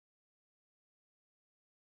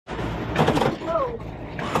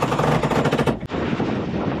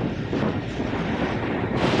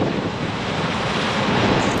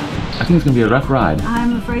think it's going to be a rough ride.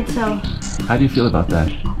 I'm afraid so. How do you feel about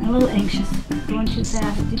that? I'm a little anxious. Going too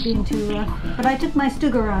fast, being too rough. But I took my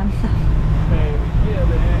Stuger on, so.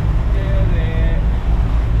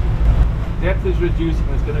 Depth is reducing.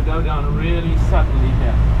 It's going to go down really suddenly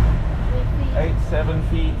here. 8, 7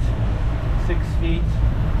 feet, 6 feet,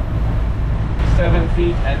 7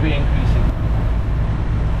 feet, and we're increasing.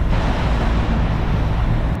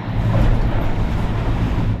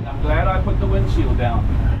 I'm glad I put the windshield down.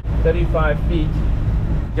 35 feet.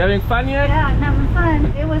 You having fun yet? Yeah, I'm having fun.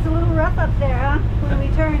 It was a little rough up there, huh? When we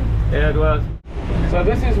turned. Yeah, it was. So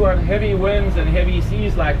this is what heavy winds and heavy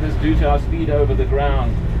seas like this do to our speed over the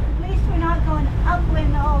ground. At least we're not going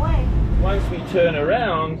upwind the whole way. Once we turn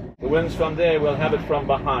around, the winds from there, we'll have it from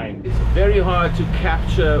behind. It's very hard to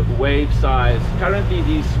capture wave size. Currently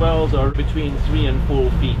these swells are between 3 and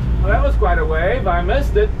 4 feet. Well, that was quite a wave. I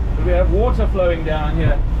missed it. But we have water flowing down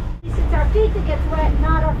here. It's our feet that gets wet,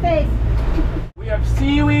 not our face. We have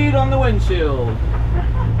seaweed on the windshield.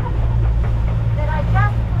 That I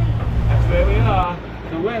just cleaned. That's where we are.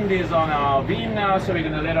 The wind is on our beam now, so we're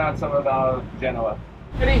going to let out some of our Genoa.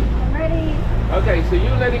 Ready? I'm ready. Okay, so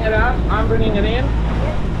you're letting it out, I'm bringing it in,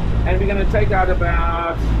 and we're going to take out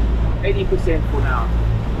about 80% for now.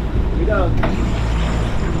 Here we go.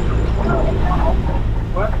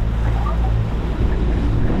 What?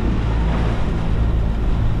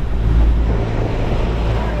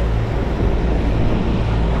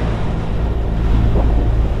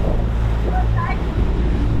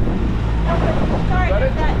 Got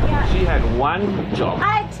it? Yeah. She had one job.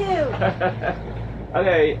 I too.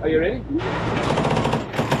 Okay, are you ready?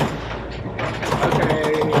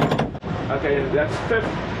 Okay, that's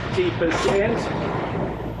 50%.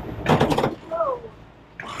 Whoa.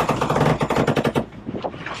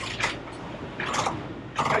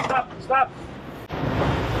 Okay, stop.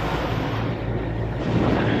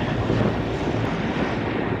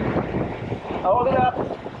 Hold it up.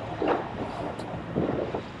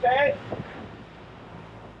 Okay.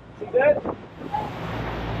 Is it good?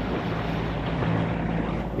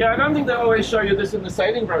 Yeah, I don't think they always show you this in the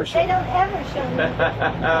sailing brochure. They don't ever show me.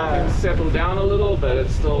 Settle down a little, but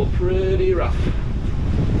it's still pretty rough.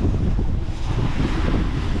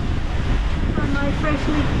 On my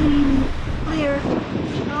freshly clean, clear.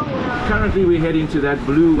 Oh well. Currently we're heading to that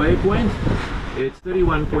blue waypoint. It's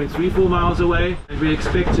 31.34 miles away, and we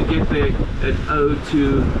expect to get there at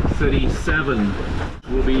 02:37.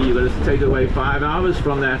 Will be, you're going to take away 5 hours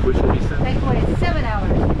from that, which will be 7. Take away 7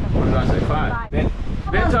 hours. What did I say? 5.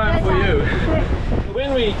 Bedtime for you.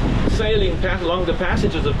 When we sailing longer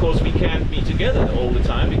passages, of course, we can't be together all the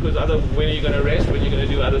time, because when are you going to rest, when are you going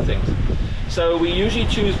to do other things? So we usually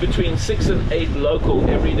choose between 6 and 8 local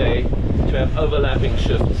every day to have overlapping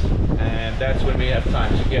shifts, and that's when we have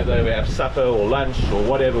time together. We have supper or lunch or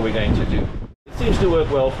whatever we're going to do. It seems to work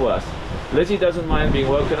well for us. Lizzie doesn't mind being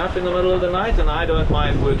woken up in the middle of the night, and I don't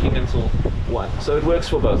mind working until 1. So it works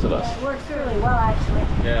for both of us. Yeah, it works really well, actually.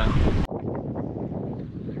 Yeah.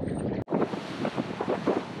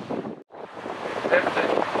 Left the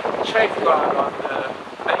chafe guard on the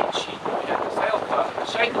main sheet when we had the sail cloth. The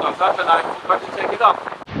chafe cloth up, and I forgot to take it off.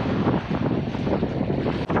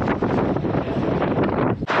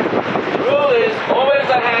 Rule is always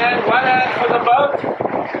a hand, one hand for the boat,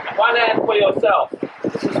 one hand for yourself.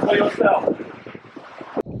 This is for yourself.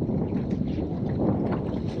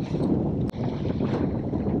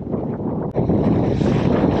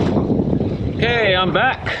 Okay, I'm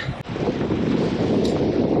back.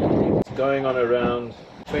 It's going on around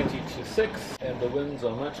 20 to 6, and the winds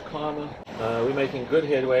are much calmer. We're making good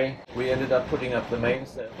headway. We ended up putting up the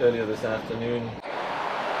mainsail earlier this afternoon.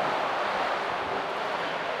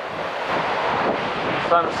 The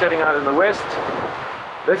sun's setting out in the west.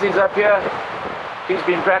 Lizzie's up here. She's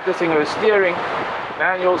been practicing her steering,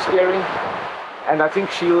 manual steering, and I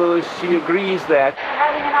think she agrees that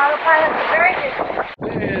Having an autopilot is very different.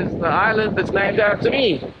 there's the island that's named after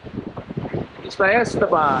me. Isla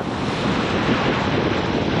Estanque.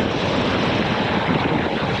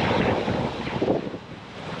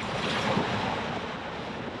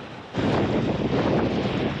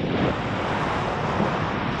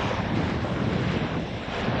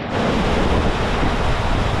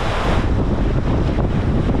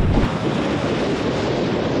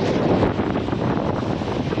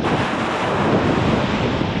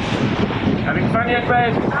 Having fun yet,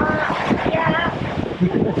 babe? Yeah.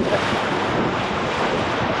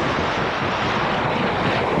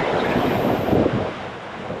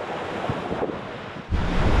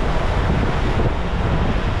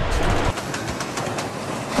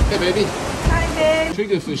 Hey, baby. Hi, babe.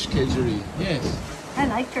 Triggerfish cagery. Yes. I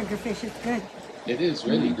like triggerfish. It's good. It is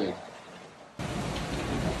really good.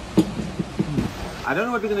 I don't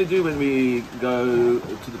know what we're going to do when we go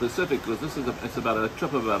to the Pacific, because it's about a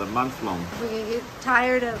trip of about a month long. We're going to get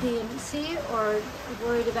tired of being at sea or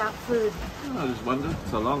worried about food. I just wonder.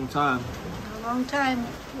 It's a long time. A long time.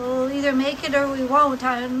 We'll either make it or we won't.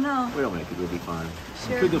 I don't know. We'll make it. We'll be fine.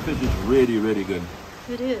 Sure. The fish is really, really good.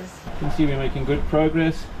 It is. You can see we're making good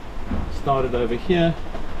progress. Started over here.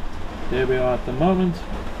 There we are at the moment.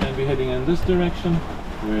 And we're heading in this direction.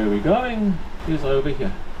 Where we're going is over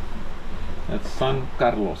here. That's San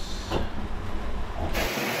Carlos.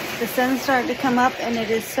 The sun's starting to come up and it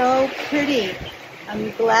is so pretty.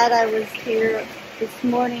 I'm glad I was here this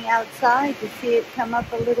morning outside to see it come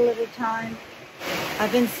up a little at a time.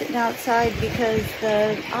 I've been sitting outside because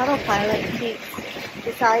the autopilot keeps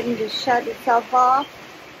deciding to shut itself off,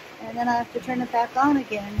 and then I have to turn it back on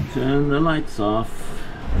again. Turn the lights off.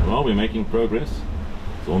 Well, we're making progress.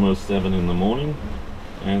 It's almost 7 in the morning,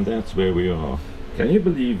 and that's where we are. Can you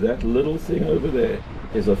believe that little thing over there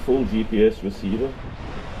is a full GPS receiver?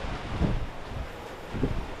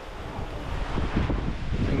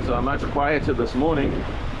 Things are much quieter this morning.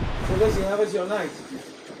 So Lizzie, how was your night?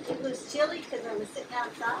 It was chilly because I was sitting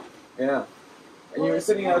outside. Yeah. And you were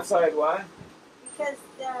sitting outside, why? Because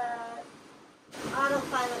the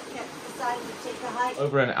autopilot kept deciding to take a hike.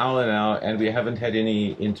 Over an hour now, and we haven't had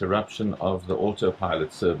any interruption of the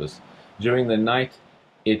autopilot service. During the night,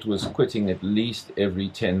 it was quitting at least every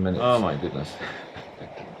 10 minutes. Oh my goodness.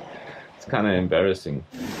 It's kind of embarrassing.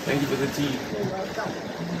 Thank you for the tea. You're welcome.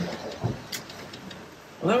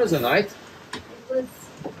 Well, that was a night. It was,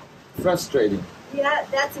 Frustrating. yeah,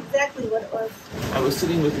 that's exactly what it was. I was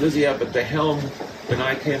sitting with Lizzie up at the helm when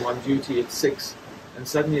I came on duty at 6, and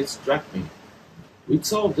suddenly it struck me. We'd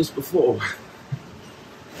solved this before.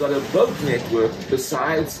 Got a boat network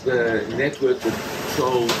besides the network that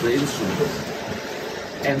controls the instruments.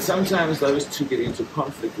 And sometimes those two get into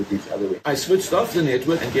conflict with each other. I switched off the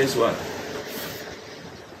network, and guess what?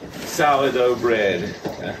 Sourdough bread.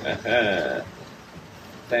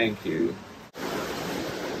 Thank you.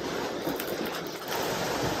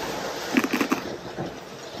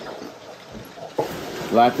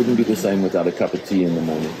 Life wouldn't be the same without a cup of tea in the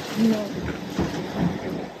morning. No.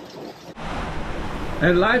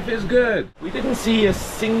 And life is good. We didn't see a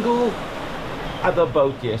single other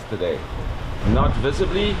boat yesterday. Not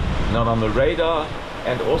visibly, not on the radar,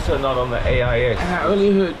 and also not on the AIS. And I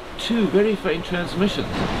only heard 2 very faint transmissions.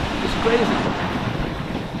 It's crazy.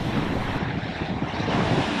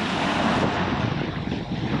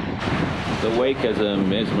 The wake has a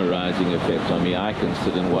mesmerizing effect on me. I can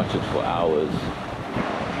sit and watch it for hours.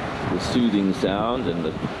 The soothing sound,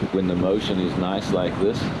 and when the motion is nice like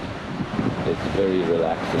this, it's very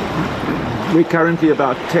relaxing. We're currently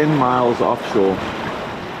about 10 miles offshore.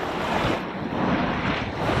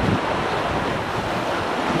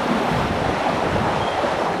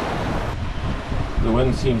 The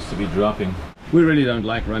wind seems to be dropping. We really don't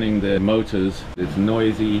like running the motors. It's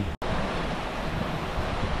noisy.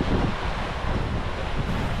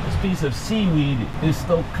 This piece of seaweed is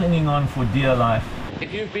still clinging on for dear life.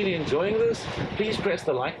 If you've been enjoying this, please press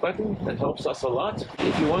the like button. That helps us a lot.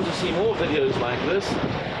 If you want to see more videos like this,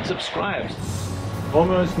 subscribe.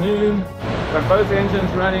 Almost noon. Got both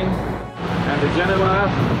engines running. And the Genoa.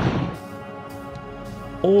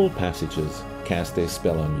 All passages cast their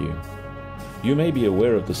spell on you. You may be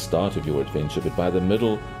aware of the start of your adventure, but by the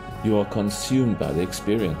middle, you are consumed by the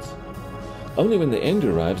experience. Only when the end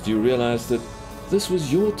arrives do you realize that this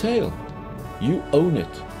was your tale. You own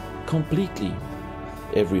it completely.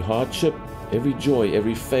 Every hardship, every joy,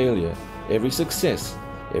 every failure, every success,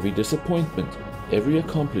 every disappointment, every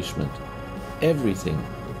accomplishment, everything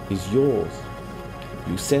is yours.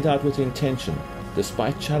 You set out with intention.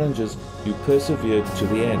 Despite challenges, you persevered to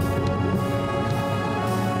the end.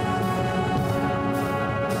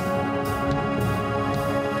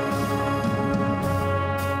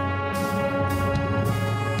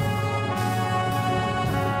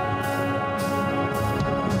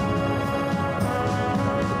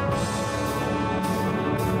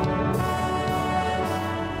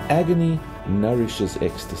 Agony nourishes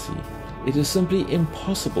ecstasy. It is simply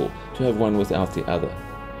impossible to have one without the other.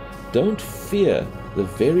 Don't fear the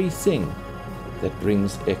very thing that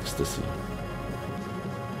brings ecstasy.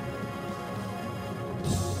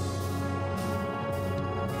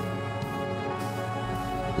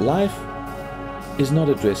 Life is not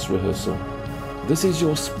a dress rehearsal. This is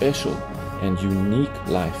your special and unique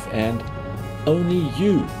life, and only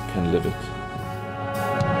you can live it.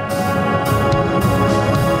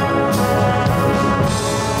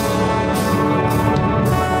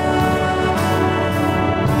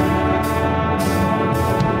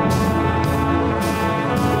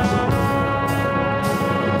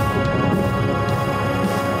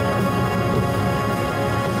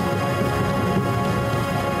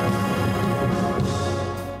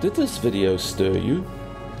 Did this video stir you?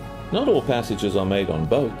 Not all passages are made on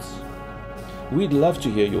boats. We'd love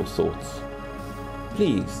to hear your thoughts.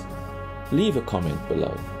 Please, leave a comment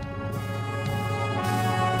below.